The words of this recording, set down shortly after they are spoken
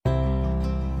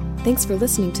Thanks for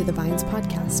listening to the Vines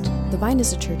podcast. The Vine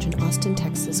is a church in Austin,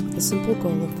 Texas, with the simple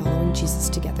goal of following Jesus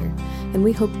together, and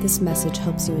we hope this message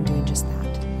helps you in doing just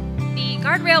that. The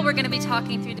guardrail we're going to be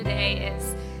talking through today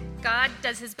is God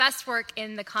does his best work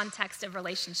in the context of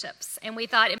relationships, and we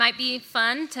thought it might be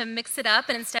fun to mix it up,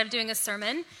 and instead of doing a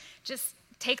sermon, just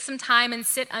take some time and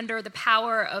sit under the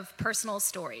power of personal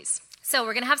stories. So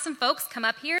we're going to have some folks come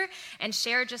up here and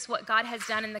share just what God has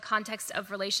done in the context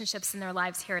of relationships in their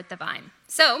lives here at the Vine.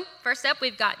 So first up,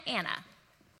 we've got Anna.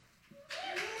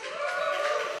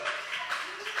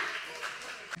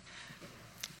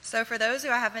 So for those who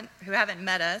haven't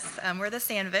met us, we're the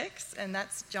Sandviks, and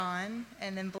that's John,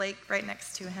 and then Blake right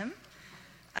next to him.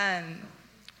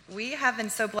 We have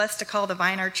been so blessed to call the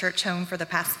Vine our church home for the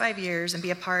past 5 years and be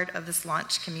a part of this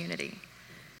launch community.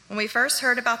 When we first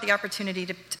heard about the opportunity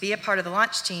to be a part of the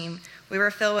launch team, we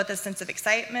were filled with a sense of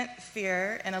excitement,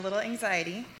 fear, and a little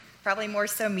anxiety, probably more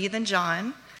so me than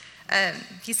John.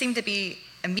 He seemed to be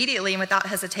immediately and without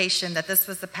hesitation that this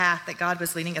was the path that God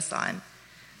was leading us on.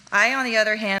 I, on the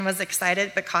other hand, was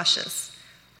excited but cautious.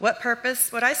 What purpose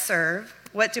would I serve?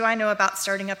 What do I know about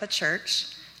starting up a church?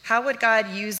 How would God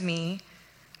use me?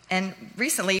 And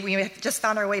recently, we just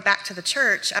found our way back to the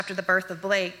church after the birth of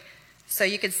Blake, so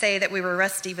you could say that we were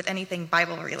rusty with anything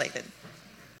Bible-related.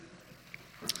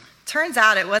 Turns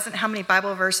out it wasn't how many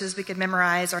Bible verses we could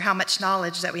memorize or how much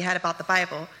knowledge that we had about the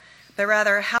Bible, but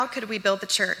rather how could we build the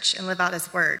church and live out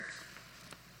his word.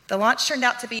 The launch turned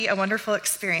out to be a wonderful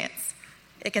experience.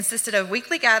 It consisted of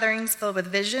weekly gatherings filled with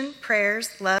vision,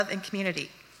 prayers, love, and community.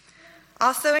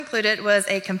 Also included was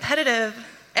a competitive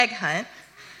egg hunt,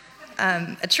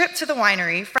 a trip to the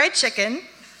winery, fried chicken,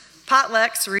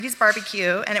 potlucks, Rudy's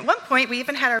barbecue, and at one point we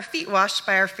even had our feet washed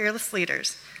by our fearless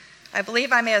leaders. I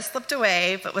believe I may have slipped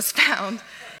away, but was found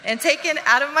and taken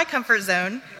out of my comfort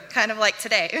zone, kind of like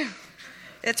today.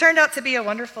 It turned out to be a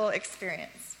wonderful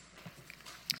experience.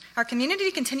 Our community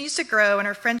continues to grow, and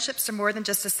our friendships are more than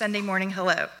just a Sunday morning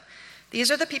hello. These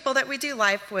are the people that we do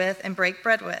life with and break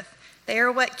bread with. They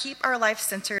are what keep our life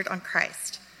centered on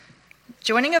Christ.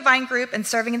 Joining a Vine group and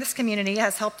serving in this community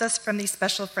has helped us form these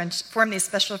special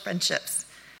friendships.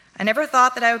 I never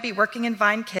thought that I would be working in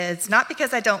Vine Kids, not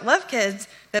because I don't love kids,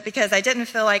 but because I didn't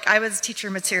feel like I was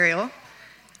teacher material.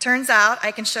 Turns out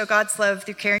I can show God's love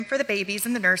through caring for the babies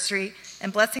in the nursery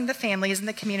and blessing the families in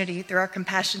the community through our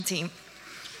compassion team.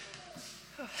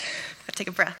 I take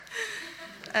a breath.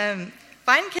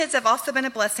 Vine Kids have also been a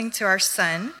blessing to our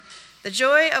son. The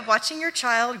joy of watching your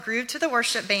child groove to the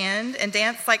worship band and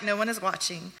dance like no one is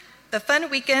watching. The fun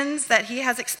weekends that he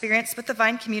has experienced with the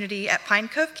Vine community at Pine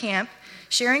Cove Camp,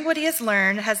 sharing what he has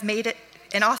learned has made it,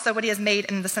 and also what he has made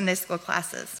in the Sunday school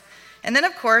classes. And then,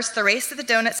 of course, the race to the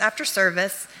donuts after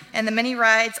service and the many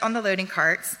rides on the loading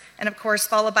carts, and of course,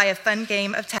 followed by a fun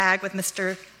game of tag with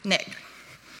Mr. Nick.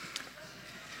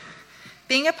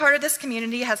 Being a part of this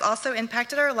community has also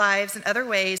impacted our lives in other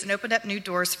ways and opened up new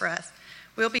doors for us.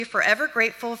 We'll be forever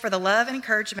grateful for the love and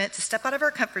encouragement to step out of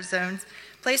our comfort zones,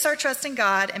 place our trust in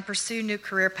God, and pursue new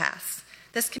career paths.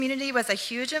 This community was a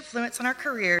huge influence on our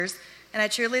careers, and I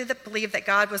truly believe that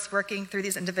God was working through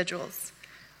these individuals.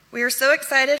 We are so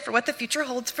excited for what the future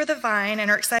holds for the Vine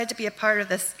and are excited to be a part of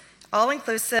this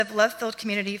all-inclusive, love-filled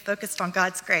community focused on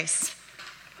God's grace.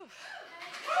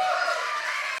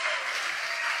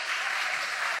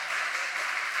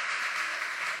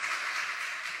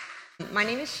 My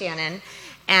name is Shannon,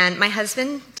 and my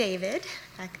husband, David,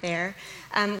 back there,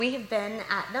 we have been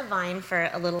at the Vine for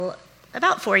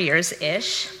about 4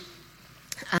 years-ish.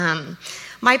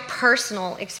 My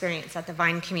personal experience at the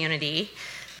Vine community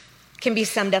can be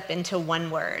summed up into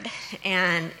one word,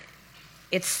 and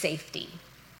it's safety.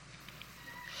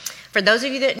 For those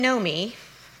of you that know me,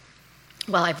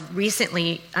 well, I've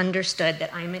recently understood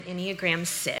that I'm an Enneagram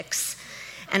 6,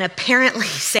 and apparently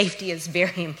safety is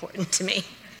very important to me.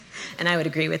 And I would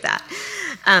agree with that.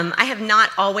 I have not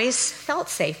always felt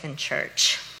safe in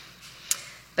church,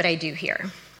 but I do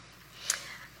here.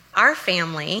 Our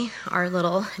family, our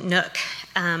little nook,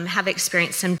 have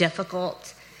experienced some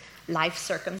difficult life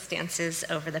circumstances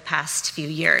over the past few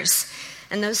years.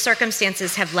 And those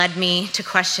circumstances have led me to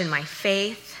question my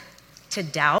faith, to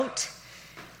doubt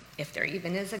if there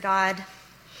even is a God.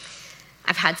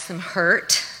 I've had some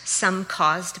hurt, some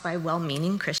caused by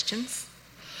well-meaning Christians.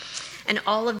 And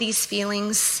all of these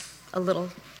feelings, a little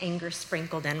anger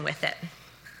sprinkled in with it.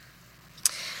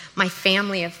 My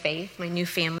family of faith, my new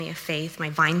family of faith,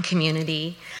 my Vine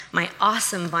community, my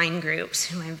awesome Vine groups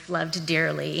whom I've loved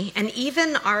dearly, and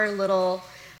even our little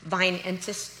Vine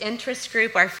interest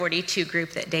group, our 42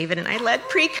 group that David and I led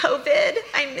pre-COVID.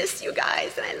 I miss you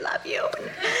guys and I love you.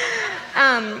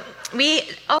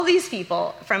 all these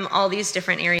people from all these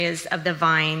different areas of the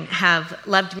vine have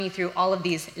loved me through all of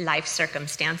these life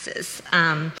circumstances,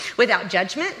 without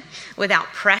judgment, without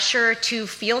pressure to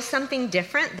feel something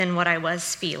different than what I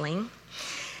was feeling.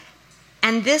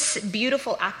 And this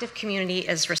beautiful active community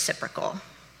is reciprocal.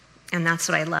 And that's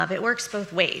what I love. It works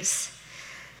both ways.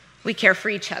 We care for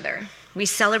each other. We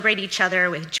celebrate each other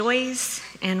with joys,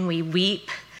 and we weep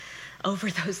over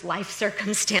those life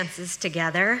circumstances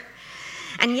together.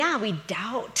 And yeah, we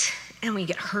doubt, and we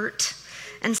get hurt,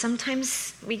 and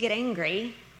sometimes we get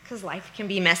angry because life can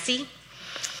be messy.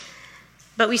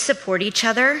 But we support each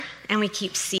other, and we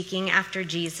keep seeking after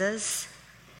Jesus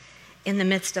in the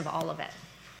midst of all of it.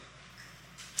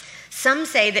 Some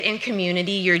say that in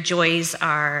community, your joys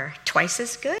are twice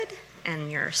as good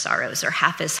and your sorrows are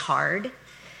half as hard.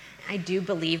 I do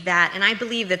believe that, and I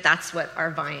believe that that's what our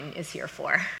vine is here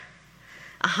for,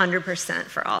 100%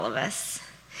 for all of us.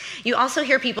 You also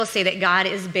hear people say that God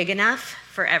is big enough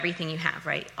for everything you have,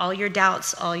 right? All your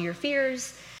doubts, all your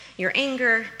fears, your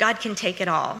anger, God can take it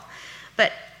all.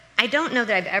 But I don't know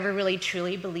that I've ever really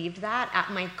truly believed that at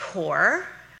my core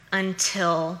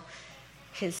until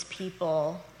his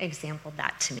people exampled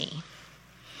that to me.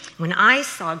 When I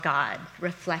saw God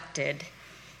reflected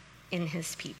in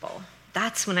his people,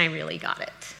 that's when I really got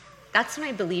it. That's when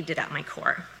I believed it at my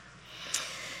core.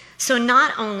 So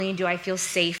not only do I feel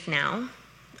safe now,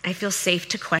 I feel safe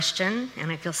to question,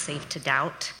 and I feel safe to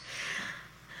doubt.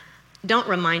 Don't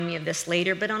remind me of this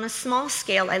later, but on a small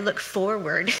scale, I look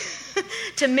forward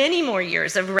to many more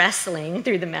years of wrestling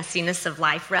through the messiness of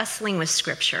life, wrestling with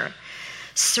Scripture,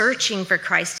 searching for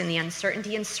Christ in the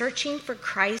uncertainty, and searching for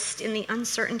Christ in the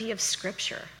uncertainty of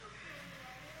Scripture.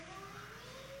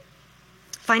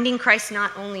 Finding Christ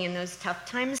not only in those tough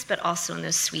times, but also in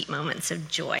those sweet moments of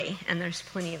joy, and there's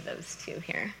plenty of those too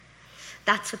here.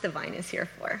 That's what the vine is here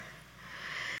for.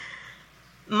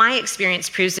 My experience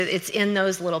proves that it's in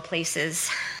those little places,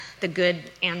 the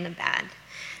good and the bad,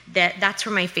 that's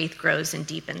where my faith grows and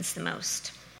deepens the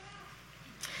most.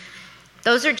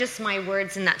 Those are just my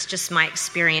words, and that's just my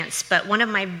experience. But one of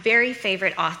my very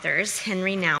favorite authors,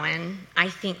 Henry Nouwen, I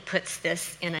think puts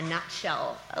this in a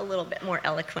nutshell a little bit more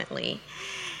eloquently.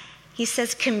 He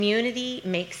says, community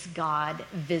makes God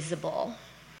visible.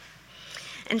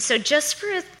 And so just for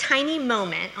a tiny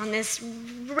moment on this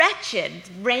wretched,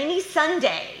 rainy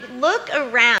Sunday, look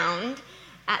around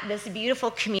at this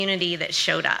beautiful community that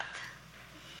showed up.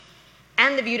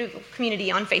 And the beautiful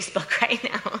community on Facebook right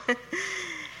now.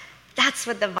 That's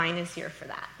what the vine is here for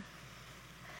that.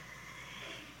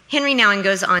 Henry Nouwen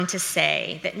goes on to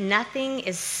say that nothing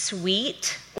is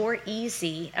sweet or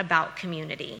easy about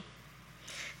community.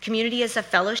 Community is a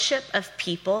fellowship of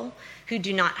people who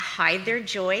do not hide their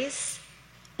joys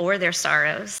or their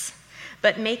sorrows,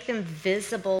 but make them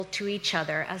visible to each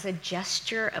other as a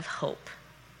gesture of hope.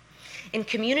 In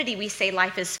community, we say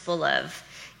life is full of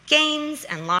gains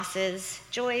and losses,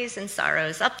 joys and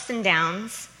sorrows, ups and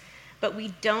downs, but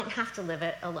we don't have to live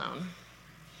it alone.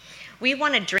 We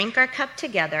want to drink our cup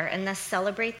together and thus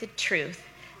celebrate the truth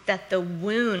that the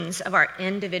wounds of our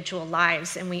individual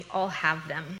lives, and we all have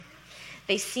them,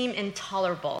 they seem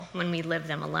intolerable when we live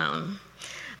them alone,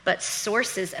 but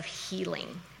sources of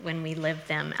healing when we live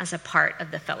them as a part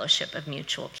of the fellowship of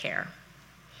mutual care.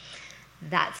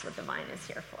 That's what the vine is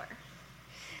here for.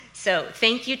 So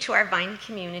thank you to our vine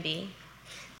community.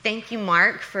 Thank you,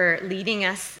 Mark, for leading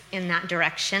us in that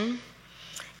direction.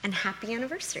 And happy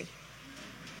anniversary.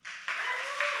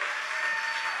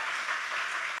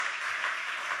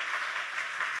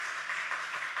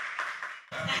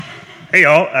 Hey,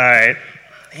 y'all.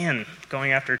 Man,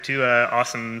 going after two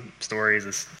awesome stories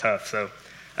is tough. So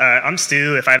I'm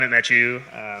Stu. If I haven't met you,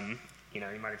 you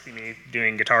might have seen me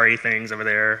doing guitar-y things over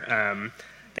there. I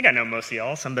think I know most of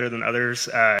y'all, some better than others.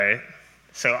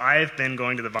 So I've been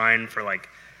going to the Vine for I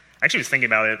actually was thinking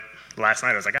about it last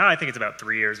night. I was like, I think it's about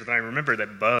 3 years. But then I remember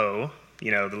that Bo,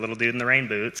 the little dude in the rain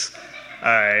boots,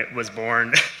 was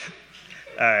born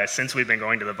since we've been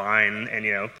going to the Vine. And,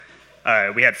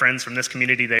 we had friends from this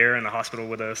community there in the hospital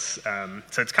with us.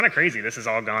 So it's kind of crazy. This has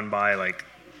all gone by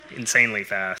insanely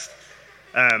fast.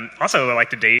 Also, I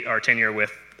like to date our tenure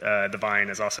with the Vine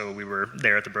is also we were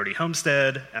there at the Brody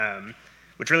Homestead,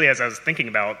 which really, as I was thinking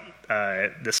about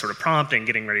this sort of prompt and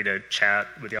getting ready to chat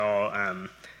with y'all,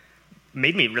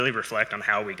 made me really reflect on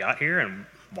how we got here and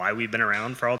why we've been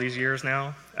around for all these years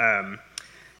now.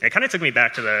 It kind of took me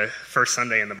back to the first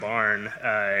Sunday in the barn.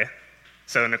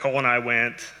 So Nicole and I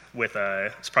went with,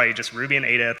 it's probably just Ruby and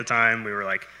Ada at the time. We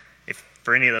were if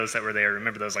for any of those that were there,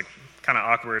 remember those kind of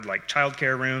awkward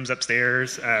childcare rooms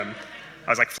upstairs. I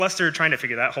was flustered trying to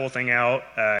figure that whole thing out.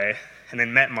 and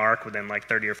then met Mark within like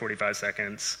 30 or 45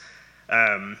 seconds.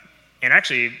 And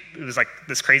actually, it was like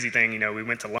this crazy thing, we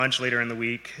went to lunch later in the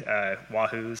week,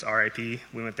 Wahoo's, RIP,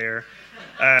 we went there.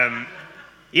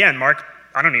 And Mark,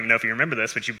 I don't even know if you remember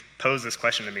this, but you posed this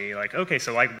question to me, like, okay,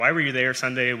 so like, why were you there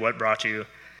Sunday? What brought you?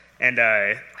 And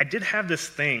I did have this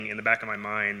thing in the back of my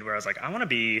mind where I was like, I want to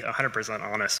be 100%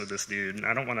 honest with this dude, and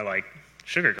I don't want to like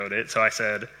sugarcoat it. So I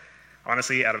said,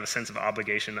 honestly, out of a sense of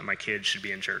obligation that my kids should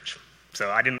be in church. So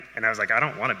I was like, I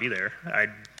don't want to be there. I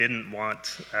didn't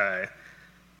want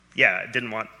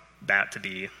that to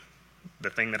be the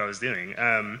thing that I was doing.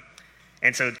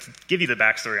 And so to give you the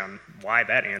backstory on why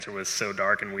that answer was so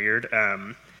dark and weird,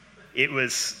 it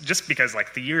was just because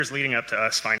like the years leading up to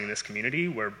us finding this community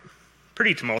were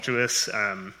pretty tumultuous.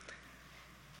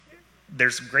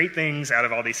 There's great things out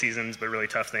of all these seasons, but really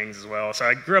tough things as well. So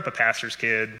I grew up a pastor's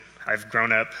kid. I've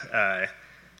grown up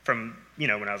from,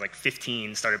 when I was like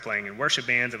 15, started playing in worship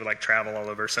bands that would like travel all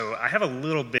over. So I have a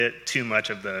little bit too much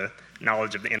of the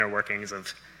knowledge of the inner workings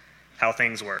of how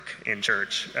things work in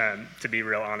church, to be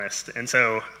real honest. And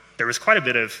so there was quite a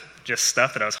bit of just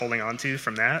stuff that I was holding on to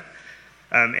from that.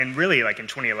 And really, like in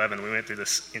 2011, we went through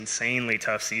this insanely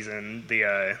tough season.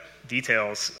 The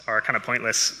details are kind of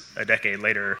pointless a decade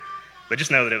later, but just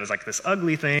know that it was like this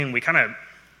ugly thing.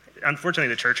 Unfortunately,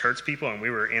 the church hurts people, and we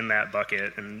were in that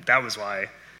bucket. And that was why,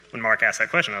 when Mark asked that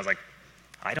question, I was like,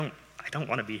 I don't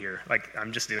want to be here. Like,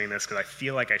 I'm just doing this because I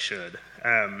feel like I should.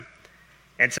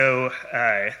 And so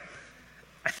I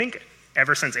think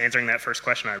ever since answering that first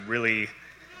question,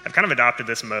 I've kind of adopted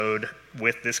this mode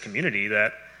with this community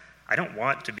that I don't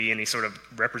want to be any sort of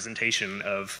representation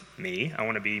of me. I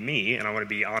want to be me, and I want to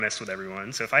be honest with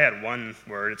everyone. So if I had one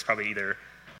word, it's probably either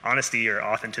honesty or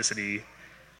authenticity.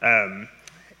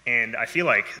 And I feel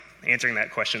like answering that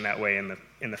question that way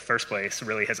in the first place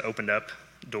really has opened up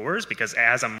doors, because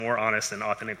as I'm more honest and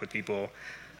authentic with people,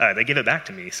 they give it back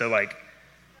to me. So like,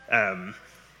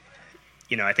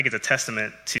 I think it's a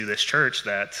testament to this church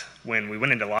that when we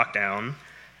went into lockdown,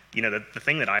 the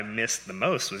thing that I missed the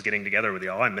most was getting together with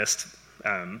y'all. I missed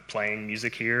playing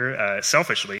music here.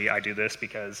 Selfishly, I do this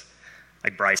because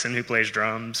like Bryson, who plays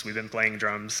drums, we've been playing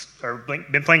drums, or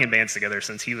been playing in bands together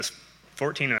since he was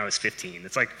 14 and I was 15.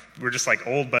 It's like, we're just like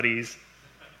old buddies.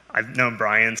 I've known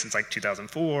Brian since like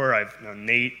 2004. I've known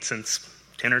Nate since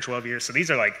 10 or 12 years. So these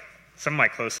are like some of my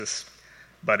closest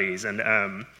buddies.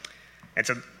 And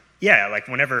so, yeah, like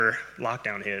whenever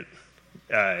lockdown hit,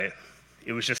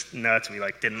 it was just nuts. We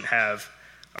like didn't have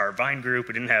our Vine group.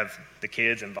 We didn't have the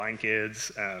kids and Vine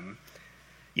kids.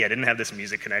 Didn't have this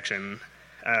music connection.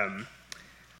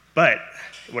 But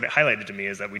what it highlighted to me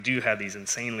is that we do have these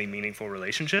insanely meaningful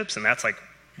relationships, and that's like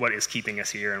what is keeping us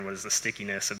here and what is the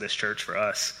stickiness of this church for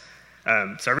us.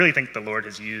 So I really think the Lord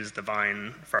has used the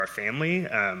Vine for our family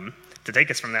to take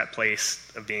us from that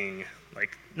place of being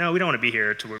like, no, we don't want to be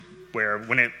here, to where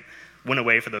when it went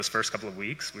away for those first couple of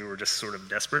weeks, we were just sort of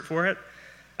desperate for it.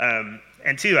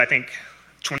 And two, I think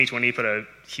 2020 put a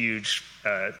huge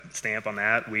stamp on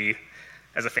that. We,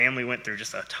 as a family, went through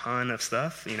just a ton of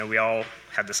stuff. We all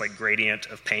had this like gradient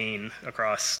of pain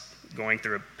across going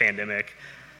through a pandemic.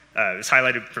 It was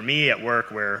highlighted for me at work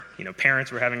where,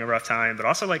 parents were having a rough time, but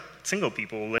also like single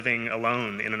people living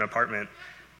alone in an apartment,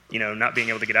 not being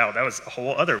able to get out. That was a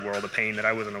whole other world of pain that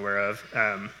I wasn't aware of.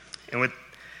 And with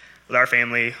our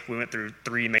family, we went through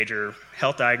 3 major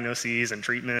health diagnoses and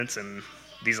treatments and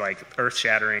these like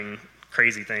earth-shattering,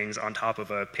 crazy things on top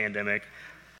of a pandemic.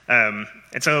 And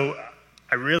so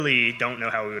I really don't know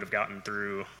how we would have gotten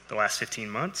through the last 15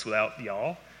 months without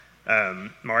y'all.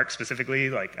 Mark specifically,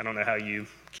 like, I don't know how you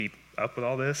keep up with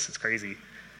all this. It's crazy.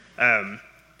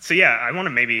 So yeah, I want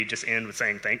to maybe just end with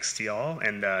saying thanks to y'all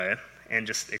and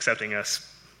just accepting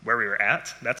us where we were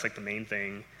at. That's like the main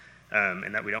thing,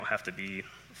 and that we don't have to be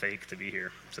fake to be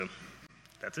here. So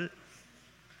that's it.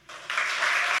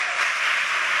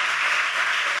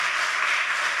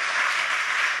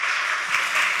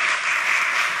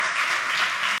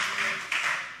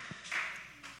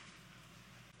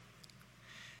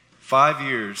 Five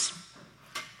years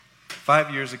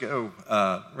ago,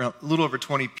 around a little over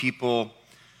 20 people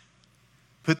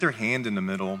put their hand in the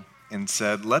middle and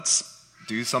said, let's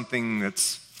do something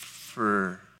that's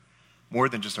for more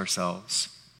than just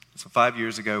ourselves. So 5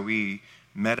 years ago, we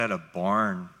met at a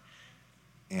barn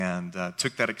and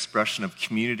took that expression of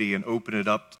community and opened it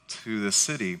up to the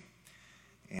city.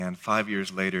 And 5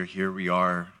 years later, here we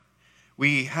are.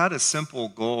 We had a simple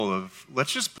goal of,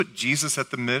 let's just put Jesus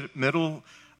at the middle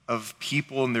of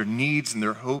people and their needs and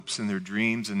their hopes and their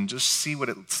dreams, and just see what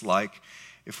it's like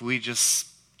if we just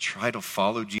try to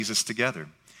follow Jesus together.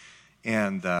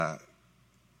 And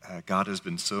God has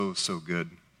been so, so good.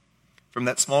 from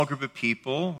that small group of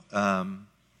people, a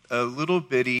little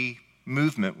bitty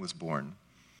movement was born.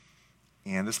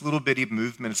 And this little bitty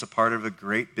movement is a part of a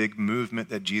great big movement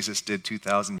that Jesus did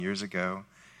 2,000 years ago.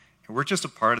 And we're just a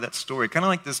part of that story. Kind of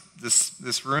like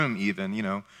this room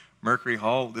even, Mercury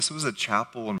Hall. This was a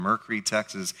chapel in Mercury,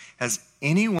 Texas. Has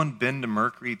anyone been to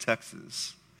Mercury,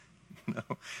 Texas?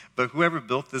 No. But whoever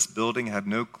built this building had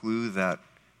no clue that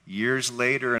years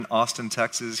later in Austin,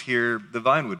 Texas, here the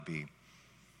Vine would be,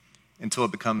 until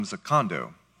it becomes a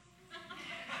condo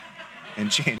in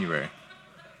January.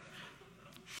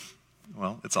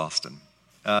 Well, it's Austin.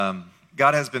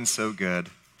 God has been so good.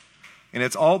 And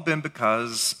it's all been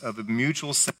because of a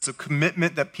mutual sense of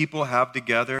commitment that people have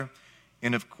together.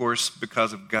 And of course,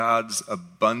 because of God's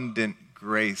abundant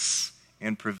grace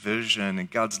and provision and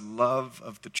God's love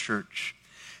of the church.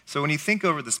 So when you think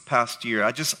over this past year,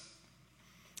 I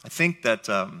think that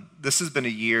this has been a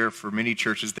year for many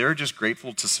churches. They're just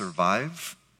grateful to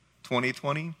survive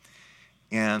 2020.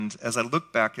 And as I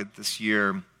look back at this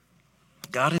year,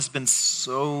 God has been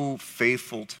so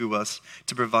faithful to us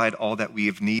to provide all that we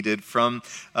have needed from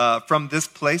this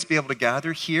place, be able to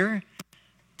gather here,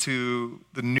 to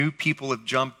the new people who have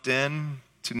jumped in,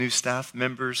 to new staff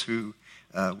members who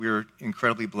we're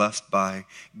incredibly blessed by.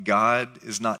 God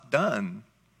is not done.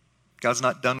 God's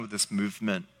not done with this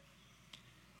movement.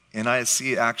 And I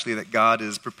see actually that God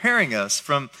is preparing us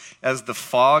as the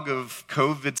fog of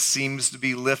COVID seems to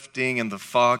be lifting and the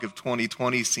fog of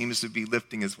 2020 seems to be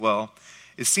lifting as well.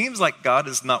 It seems like God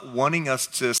is not wanting us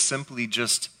to simply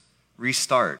just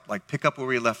restart, like pick up where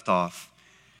we left off.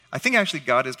 I think actually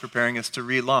God is preparing us to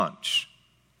relaunch,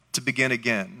 to begin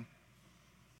again.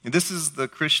 And this is the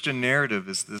Christian narrative,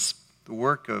 is this the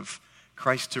work of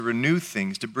Christ to renew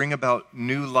things, to bring about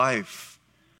new life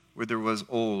where there was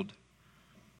old.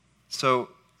 So,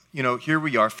 here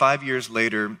we are 5 years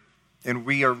later, and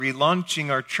we are relaunching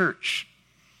our church.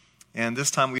 And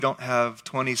this time we don't have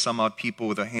 20 some odd people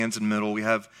with their hands in the middle. We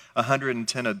have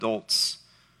 110 adults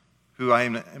who I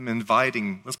am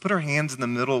inviting. Let's put our hands in the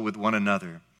middle with one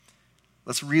another.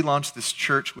 Let's relaunch this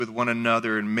church with one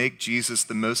another and make Jesus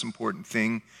the most important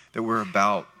thing that we're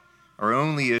about. Our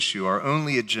only issue, our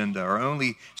only agenda, our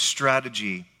only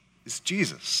strategy is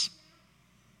Jesus.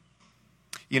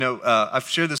 I've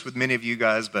shared this with many of you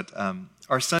guys, but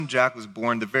our son Jack was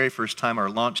born the very first time our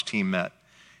launch team met.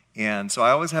 And so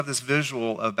I always have this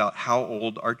visual about how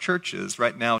old our church is.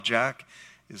 Right now, Jack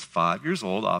is 5 years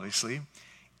old, obviously.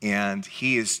 And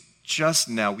he is just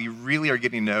now, we really are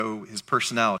getting to know his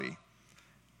personality.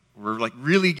 We're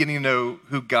really getting to know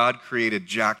who God created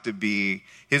Jack to be.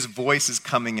 His voice is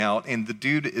coming out, and the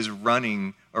dude is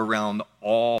running around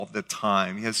all the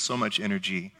time. He has so much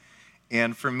energy.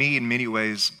 And for me, in many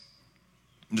ways,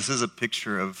 this is a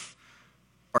picture of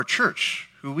our church,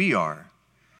 who we are.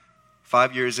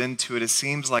 5 years into it, it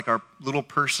seems like our little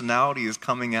personality is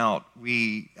coming out.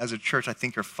 We, as a church, I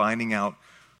think, are finding out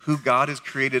who God has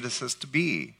created us to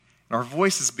be. And our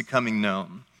voice is becoming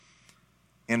known.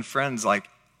 And friends,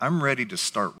 I'm ready to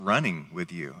start running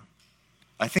with you.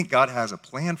 I think God has a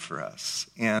plan for us.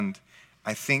 And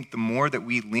I think the more that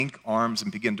we link arms and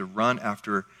begin to run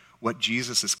after what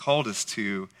Jesus has called us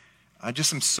to, I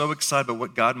just am so excited about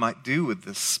what God might do with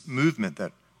this movement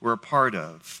that we're a part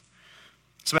of.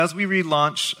 So as we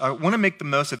relaunch, I want to make the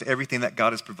most of everything that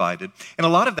God has provided. And a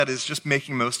lot of that is just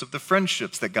making most of the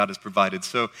friendships that God has provided.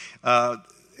 So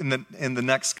in the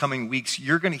next coming weeks,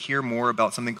 you're going to hear more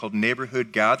about something called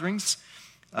neighborhood gatherings.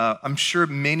 I'm sure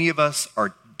many of us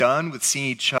are done with seeing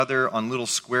each other on little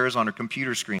squares on our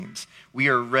computer screens. We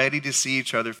are ready to see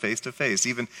each other face to face.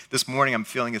 Even this morning, I'm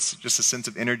feeling just a sense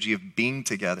of energy of being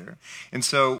together. And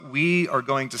so we are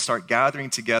going to start gathering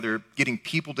together, getting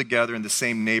people together in the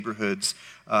same neighborhoods.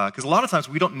 Because a lot of times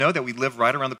we don't know that we live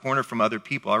right around the corner from other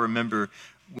people. I remember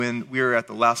when we were at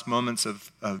the last moments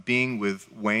of being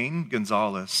with Wayne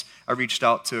Gonzalez, I reached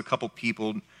out to a couple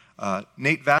people.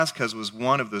 Nate Vasquez was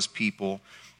one of those people.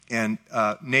 And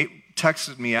Nate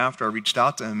texted me after I reached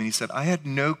out to him, and he said, I had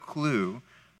no clue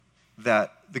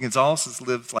that the Gonzalez's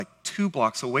lived 2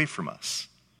 blocks away from us.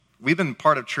 We've been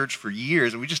part of church for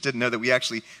years, and we just didn't know that we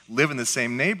actually live in the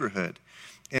same neighborhood.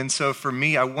 And so for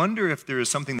me, I wonder if there is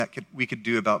something that we could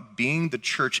do about being the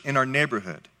church in our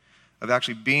neighborhood, of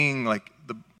actually being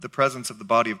the presence of the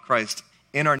body of Christ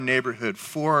in our neighborhood,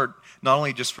 for not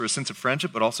only just for a sense of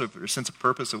friendship, but also for a sense of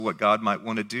purpose of what God might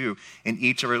want to do in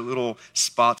each of our little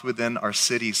spots within our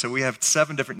city. So we have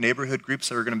 7 different neighborhood groups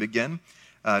that are going to begin,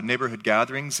 neighborhood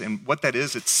gatherings. And what that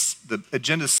is, the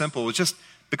agenda is simple. It's just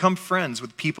become friends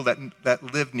with people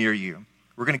that live near you.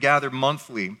 We're going to gather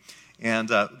monthly, and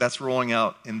that's rolling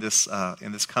out in this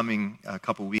coming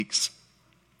couple weeks.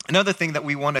 Another thing that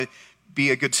we want to be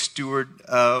a good steward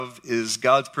of is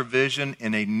God's provision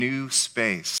in a new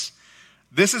space.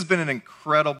 This has been an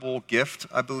incredible gift,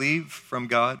 I believe, from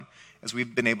God, as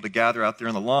we've been able to gather out there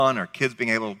on the lawn, our kids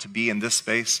being able to be in this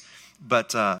space.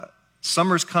 But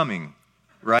summer's coming,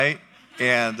 right?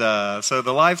 And so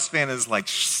the lifespan is like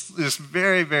just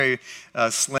very, very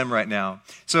slim right now.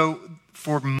 So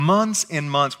for months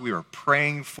and months, we were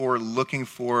praying for, looking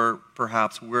for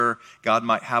perhaps where God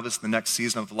might have us in the next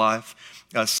season of life.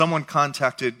 Someone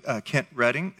contacted Kent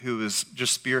Redding, who was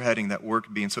just spearheading that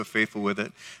work, being so faithful with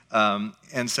it,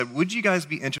 and said, would you guys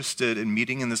be interested in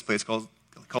meeting in this place called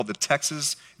the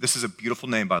Texas, this is a beautiful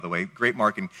name, by the way, great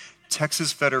marketing,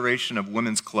 Texas Federation of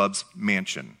Women's Clubs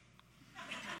Mansion.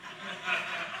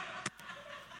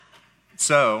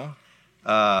 So,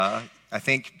 I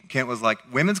think Kent was like,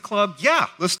 women's club? Yeah,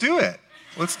 let's do it.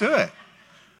 Let's do it.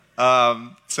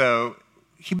 So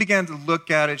he began to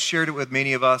look at it, shared it with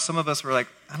many of us. Some of us were like,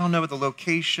 I don't know what the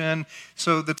location.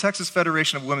 So the Texas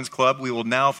Federation of Women's Club, we will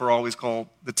now for always call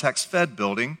the Tex Fed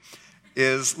building,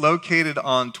 is located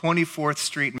on 24th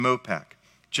Street in Mopac,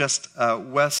 just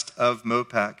west of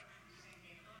Mopac.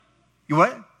 You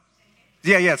what?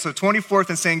 Yeah, so 24th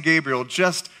and San Gabriel,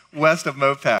 just west of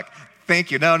Mopac.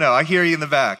 Thank you. No, I hear you in the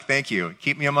back. Thank you.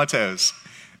 Keep me on my toes.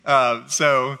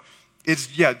 So it's,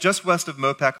 just west of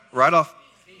Mopac, right off.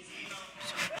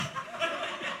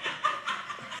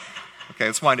 Okay,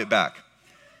 let's wind it back.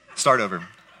 Start over.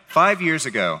 5 years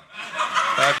ago.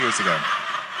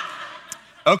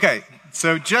 Okay,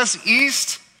 so just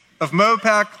east of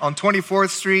Mopac on 24th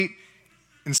Street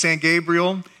in San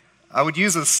Gabriel. I would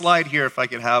use a slide here if I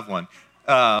could have one.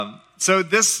 So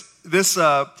this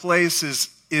place is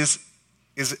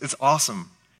awesome.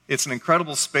 It's an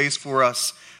incredible space for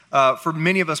us. For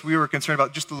many of us, we were concerned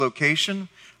about just the location.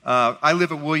 I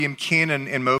live at William Cannon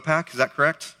in Mopac. Is that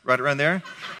correct? Right around there?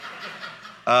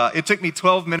 It took me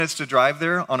 12 minutes to drive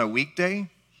there on a weekday.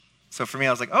 So for me,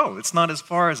 I was like, oh, it's not as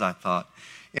far as I thought.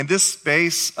 In this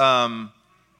space, for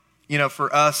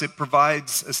us, it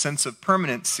provides a sense of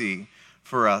permanency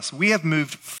for us. We have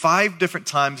moved 5 different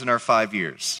times in our 5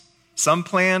 years. Some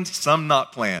planned, some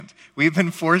not planned. We've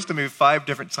been forced to move 5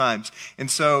 different times.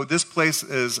 And so this place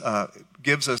we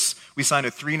signed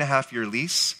a 3.5-year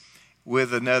lease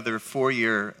with another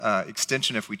 4-year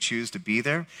extension if we choose to be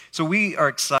there. So we are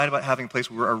excited about having a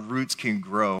place where our roots can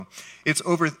grow. It's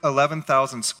over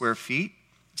 11,000 square feet.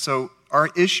 So our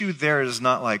issue there is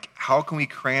not like, how can we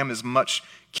cram as much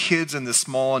kids in this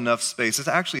small enough space? It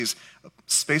actually is a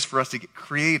space for us to get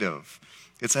creative.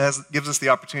 It gives us the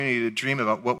opportunity to dream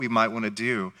about what we might want to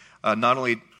do, not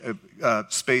only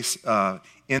space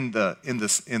in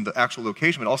the actual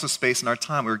location, but also space in our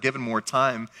time. We were given more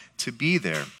time to be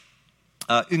there.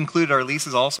 Included our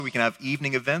leases also, we can have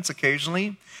evening events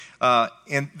occasionally.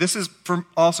 And this is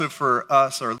also for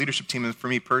us, our leadership team, and for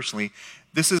me personally,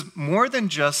 this is more than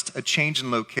just a change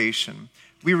in location.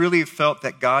 We really felt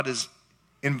that God has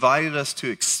invited us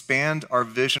to expand our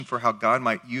vision for how God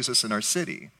might use us in our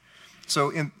city.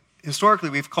 So historically,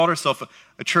 we've called ourselves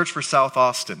a church for South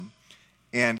Austin.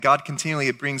 And God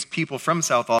continually brings people from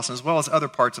South Austin as well as other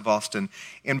parts of Austin.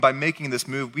 And by making this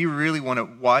move, we really want to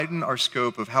widen our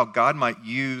scope of how God might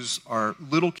use our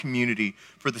little community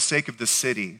for the sake of the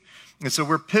city. And so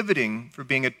we're pivoting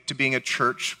to being a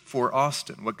church for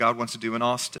Austin, what God wants to do in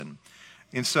Austin.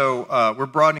 And so we're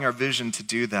broadening our vision to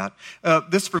do that.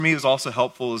 This for me is also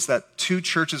helpful, is that 2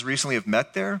 churches recently have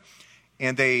met there,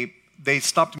 and they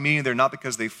stopped meeting there not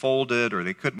because they folded or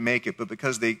they couldn't make it, but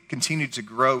because they continued to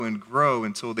grow and grow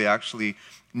until they actually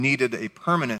needed a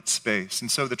permanent space. And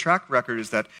so the track record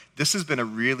is that this has been a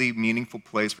really meaningful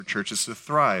place for churches to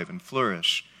thrive and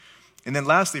flourish. And then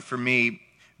lastly, for me,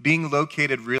 being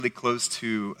located really close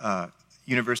to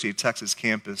University of Texas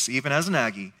campus, even as an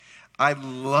Aggie, I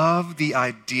love the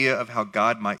idea of how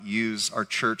God might use our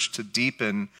church to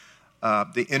deepen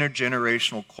the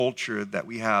intergenerational culture that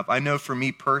we have. I know for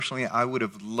me personally, I would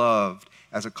have loved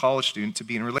as a college student to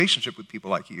be in a relationship with people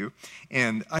like you.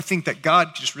 And I think that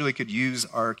God just really could use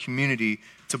our community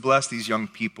to bless these young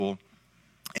people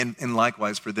and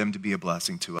likewise for them to be a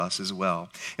blessing to us as well.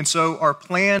 And so our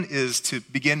plan is to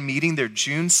begin meeting there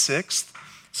June 6th.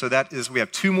 So that is, we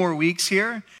have 2 more weeks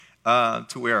here to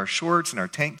wear our shorts and our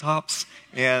tank tops.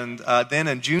 And then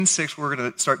on June 6th, we're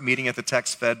going to start meeting at the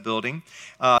Tex Fed building.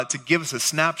 To give us a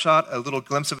snapshot, a little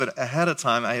glimpse of it ahead of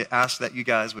time, I asked that you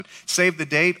guys would save the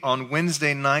date. On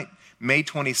Wednesday night, May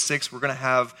 26th, we're going to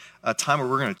have a time where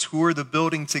we're going to tour the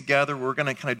building together. We're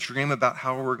going to kind of dream about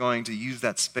how we're going to use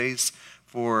that space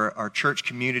for our church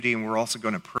community, and we're also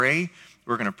going to pray.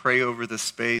 We're going to pray over this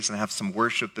space and have some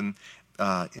worship in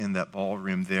that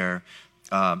ballroom there.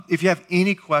 If you have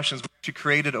any questions, we actually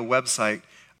created a website,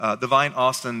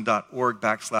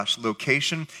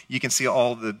 thevineaustin.org/location. You can see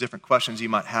all the different questions you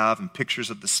might have and pictures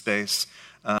of the space.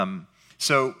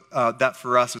 So that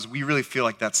for us is we really feel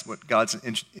like that's what God's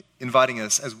inviting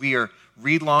us as we are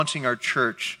relaunching our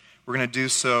church. We're going to do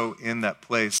so in that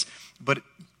place. But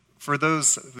for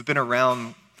those who've been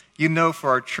around, you know,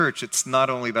 for our church, it's not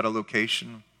only about a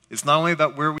location. It's not only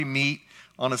about where we meet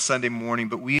on a Sunday morning,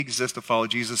 but we exist to follow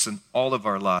Jesus in all of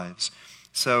our lives.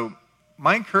 So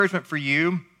my encouragement for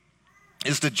you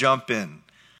is to jump in.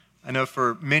 I know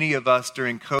for many of us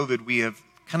during COVID, we have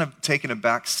kind of taken a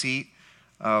back seat.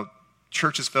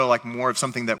 Churches feel like more of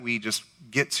something that we just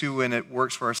get to when it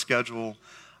works for our schedule,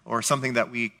 or something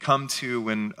that we come to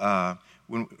when on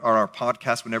our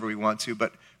podcast whenever we want to.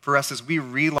 But for us, as we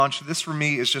relaunch, this for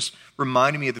me is just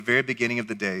reminding me of the very beginning of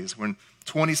the days when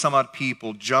 20 some odd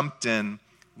people jumped in,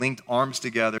 linked arms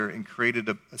together, and created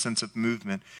a sense of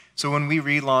movement. So when we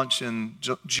relaunch in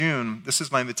June, this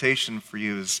is my invitation for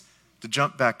you, is to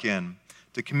jump back in,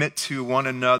 to commit to one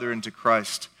another and to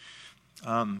Christ.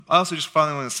 I also just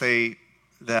finally want to say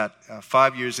that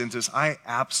 5 years into this, I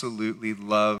absolutely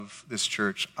love this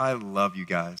church. I love you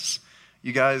guys.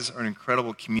 You guys are an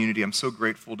incredible community. I'm so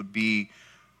grateful to be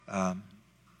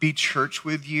church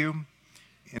with you.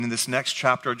 And in this next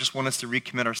chapter, I just want us to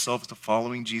recommit ourselves to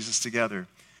following Jesus together.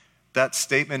 That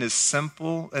statement is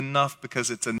simple enough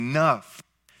because it's enough.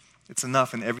 It's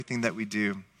enough in everything that we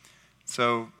do.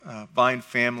 So, Vine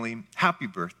family, happy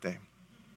birthday.